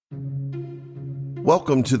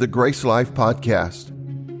Welcome to the Grace Life Podcast.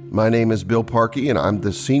 My name is Bill Parkey, and I'm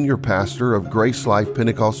the senior pastor of Grace Life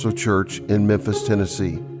Pentecostal Church in Memphis,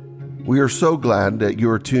 Tennessee. We are so glad that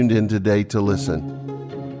you are tuned in today to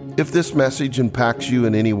listen. If this message impacts you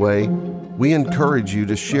in any way, we encourage you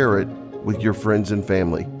to share it with your friends and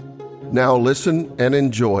family. Now listen and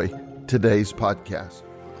enjoy today's podcast.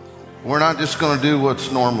 We're not just going to do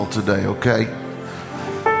what's normal today, okay?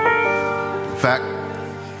 In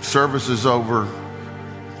fact, service is over,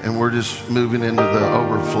 and we're just moving into the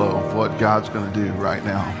overflow of what God's going to do right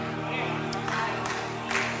now.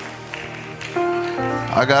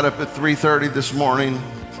 I got up at 3:30 this morning,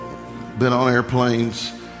 been on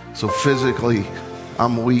airplanes, so physically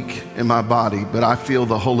I'm weak in my body, but I feel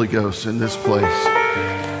the Holy Ghost in this place.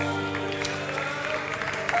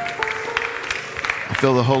 I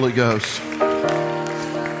feel the Holy Ghost.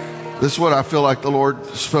 This is what I feel like the Lord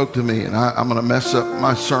spoke to me, and I'm going to mess up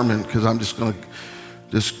my sermon because I'm just going to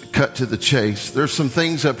cut to the chase. There's some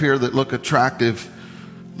things up here that look attractive.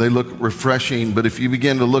 They look refreshing, but if you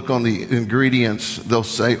begin to look on the ingredients, they'll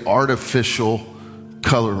say artificial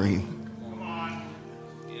coloring,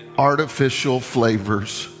 artificial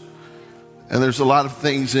flavors. And there's a lot of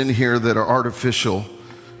things in here that are artificial,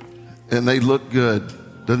 and they look good.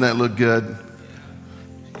 Doesn't that look good?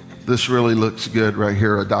 This really looks good right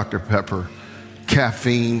here, a Dr. Pepper.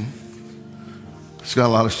 Caffeine. It's got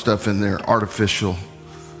a lot of stuff in there, artificial.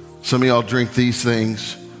 Some of y'all drink these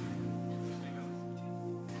things.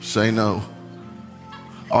 Say no.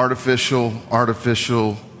 Artificial,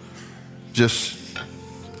 just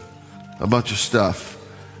a bunch of stuff.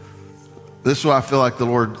 This is what I feel like the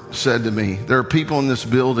Lord said to me. There are people in this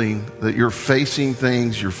building that you're facing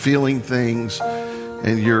things, you're feeling things,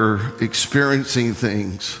 and you're experiencing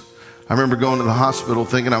things. I remember going to the hospital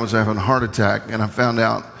thinking I was having a heart attack, and I found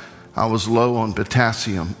out I was low on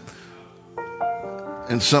potassium.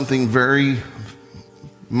 And something very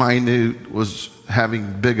minute was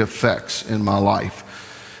having big effects in my life.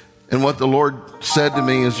 And what the Lord said to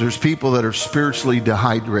me is there's people that are spiritually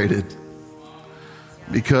dehydrated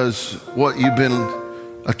because what you've been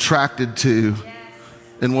attracted to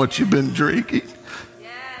and what you've been drinking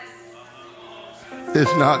is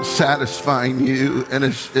not satisfying you, and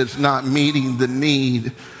it's not meeting the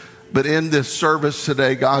need. But in this service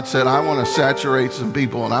today, God said, I want to saturate some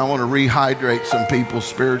people and I want to rehydrate some people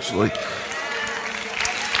spiritually.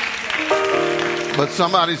 But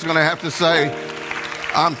somebody's going to have to say,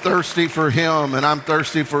 I'm thirsty for Him and I'm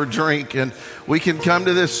thirsty for a drink. And we can come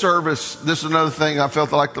to this service. This is another thing I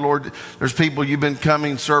felt like the Lord, there's people, you've been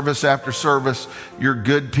coming service after service. You're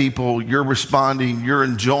good people. You're responding. You're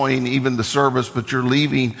enjoying even the service, but you're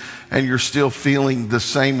leaving and you're still feeling the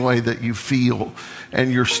same way that you feel.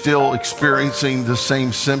 And you're still experiencing the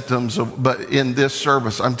same symptoms. But in this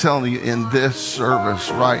service, I'm telling you, in this service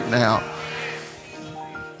right now,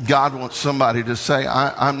 God wants somebody to say,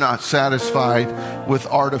 I'm not satisfied with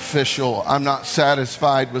artificial. I'm not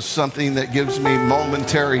satisfied with something that gives me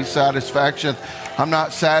momentary satisfaction. I'm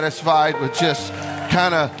not satisfied with just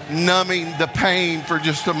kind of numbing the pain for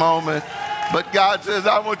just a moment. But God says,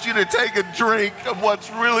 I want you to take a drink of what's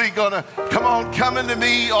really going to, come unto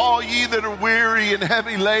me, all ye that are weary and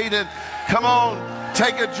heavy laden. Come on,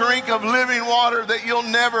 take a drink of living water that you'll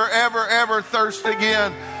never, ever, ever thirst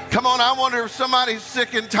again. Come on, I wonder if somebody's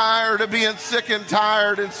sick and tired of being sick and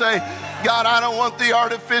tired and say, God, I don't want the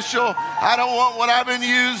artificial. I don't want what I've been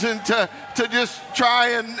using to just try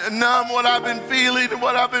and numb what I've been feeling and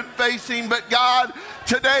what I've been facing. But God,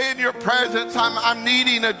 today in your presence, I'm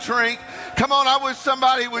needing a drink. Come on, I wish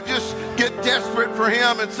somebody would just get desperate for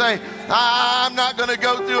Him and say, I'm not going to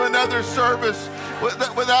go through another service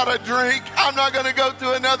without a drink. I'm not going to go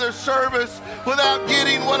through another service without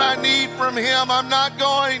getting what I need from Him. I'm not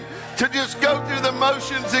going to just go through the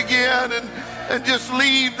motions again and just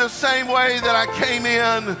leave the same way that I came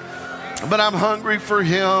in. But I'm hungry for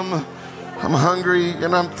Him. I'm hungry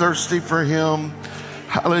and I'm thirsty for Him.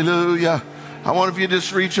 Hallelujah. I wonder if you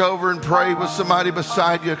just reach over and pray with somebody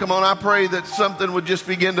beside you. Come on, I pray that something would just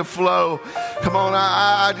begin to flow. Come on,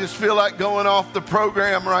 I just feel like going off the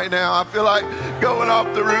program right now. I feel like going off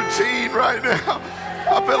the routine right now.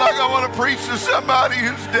 I feel like I want to preach to somebody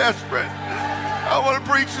who's desperate. I want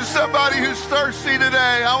to preach to somebody who's thirsty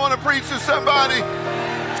today. I want to preach to somebody.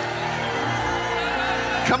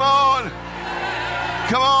 Come on.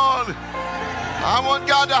 Come on. I want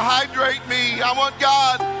God to hydrate me. I want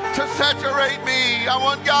God to saturate me. I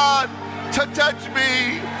want God to touch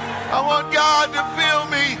me. I want God to fill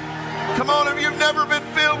me. Come on, if you've never been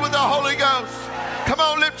filled with the Holy Ghost, come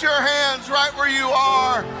on, lift your hands right where you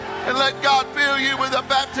are and let God fill you with the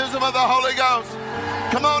baptism of the Holy Ghost.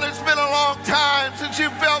 Come on, it's been a long time that you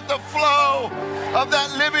felt the flow of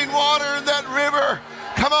that living water in that river?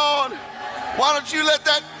 Come on. Why don't you let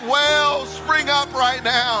that well spring up right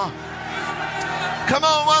now? Come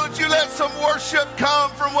on, why don't you let some worship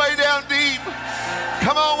come from way down deep?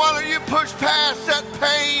 Come on, why don't you push past that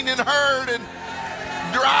pain and hurt and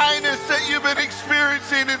dryness that you've been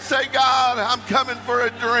experiencing and say, God, I'm coming for a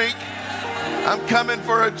drink. I'm coming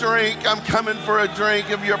for a drink. I'm coming for a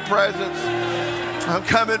drink of your presence. I'm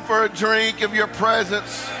coming for a drink of your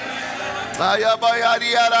presence.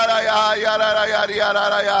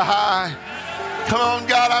 Come on,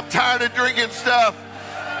 God, I'm tired of drinking stuff.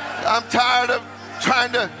 I'm tired of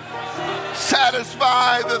trying to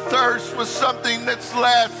satisfy the thirst with something that's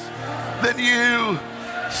less than you,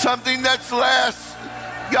 something that's less,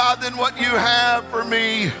 God, than what you have for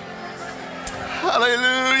me.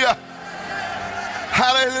 Hallelujah.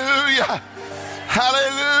 Hallelujah.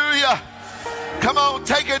 Hallelujah. Come on,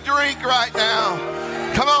 take a drink right now.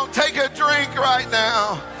 Come on, take a drink right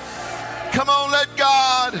now. Come on, let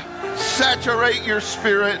God saturate your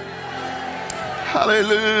spirit.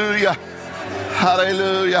 Hallelujah.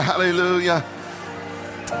 Hallelujah. Hallelujah.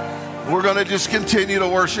 We're going to just continue to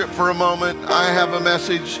worship for a moment. I have a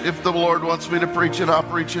message. If the Lord wants me to preach it, I'll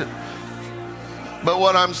preach it. But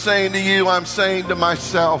what I'm saying to you, I'm saying to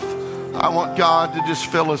myself, I want God to just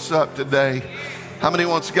fill us up today. How many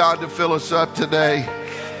wants God to fill us up today?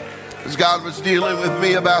 As God was dealing with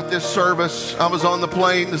me about this service, I was on the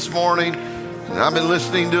plane this morning, and I've been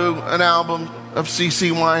listening to an album of C.C.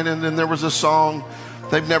 Winan, and there was a song.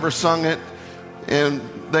 They've never sung it, and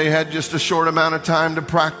they had just a short amount of time to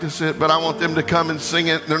practice it, but I want them to come and sing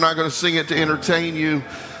it. They're not going to sing it to entertain you,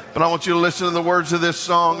 but I want you to listen to the words of this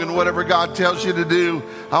song, and whatever God tells you to do,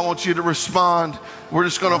 I want you to respond. We're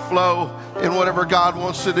just going to flow in whatever God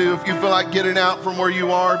wants to do. If you feel like getting out from where you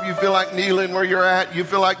are, if you feel like kneeling where you're at, you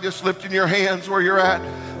feel like just lifting your hands where you're at,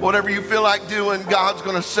 whatever you feel like doing, God's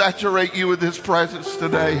going to saturate you with his presence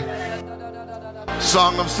today.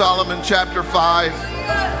 Song of Solomon, chapter 5,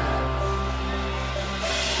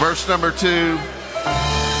 verse number 2.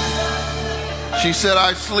 She said,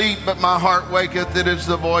 I sleep, but my heart waketh. It is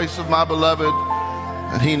the voice of my beloved.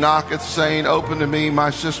 And he knocketh, saying, open to me, my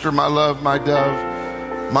sister, my love, my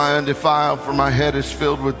dove, my undefiled, for my head is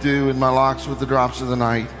filled with dew, and my locks with the drops of the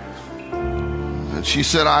night. And she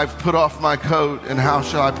said, I've put off my coat, and how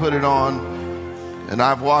shall I put it on? And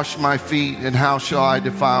I've washed my feet, and how shall I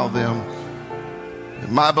defile them?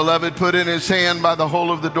 And my beloved put in his hand by the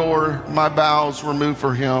hole of the door. My bowels were moved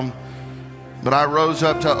for him. But I rose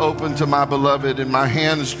up to open to my beloved, and my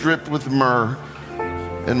hands dripped with myrrh,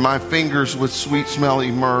 and my fingers with sweet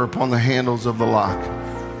smelling myrrh upon the handles of the lock.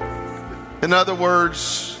 In other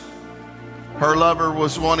words, her lover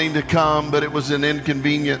was wanting to come, but it was an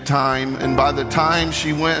inconvenient time. And by the time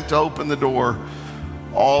she went to open the door,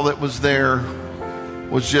 all that was there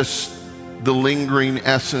was just the lingering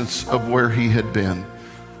essence of where he had been.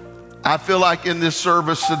 I feel like in this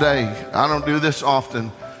service today, I don't do this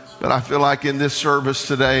often, but I feel like in this service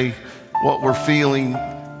today, what we're feeling,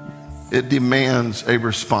 it demands a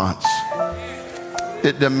response.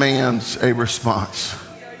 It demands a response.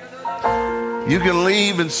 You can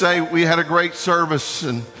leave and say, we had a great service,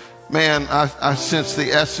 and man, I sense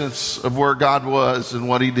the essence of where God was and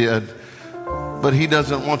what he did. But he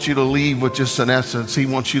doesn't want you to leave with just an essence. He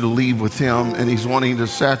wants you to leave with him, and he's wanting to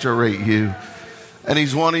saturate you. And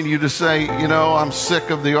he's wanting you to say, you know, I'm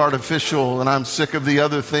sick of the artificial, and I'm sick of the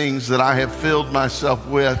other things that I have filled myself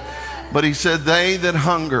with. But he said, they that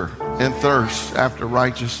hunger and thirst after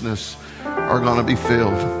righteousness are going to be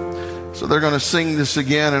filled. So they're going to sing this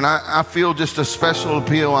again, and I feel just a special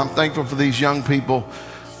appeal. I'm thankful for these young people.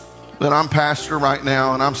 But I'm pastor right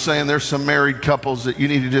now, and I'm saying there's some married couples that you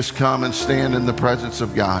need to just come and stand in the presence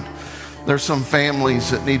of God. There's some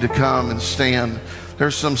families that need to come and stand.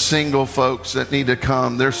 There's some single folks that need to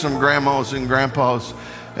come. There's some grandmas and grandpas.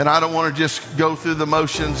 And I don't want to just go through the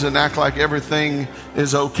motions and act like everything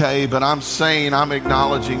is okay, but I'm saying, I'm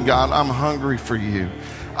acknowledging, God, I'm hungry for you.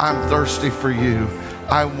 I'm thirsty for you.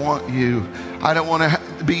 I want you. I don't want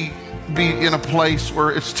to be in a place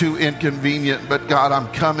where it's too inconvenient, but God,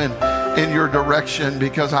 I'm coming in your direction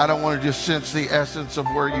because I don't want to just sense the essence of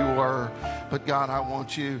where you are, but God, I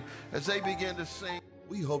want you. As they begin to sing.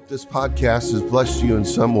 We hope this podcast has blessed you in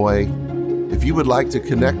some way. If you would like to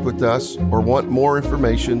connect with us or want more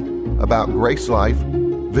information about Grace Life,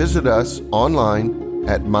 visit us online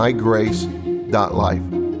at mygrace.life.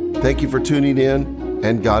 Thank you for tuning in,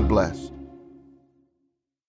 and God bless.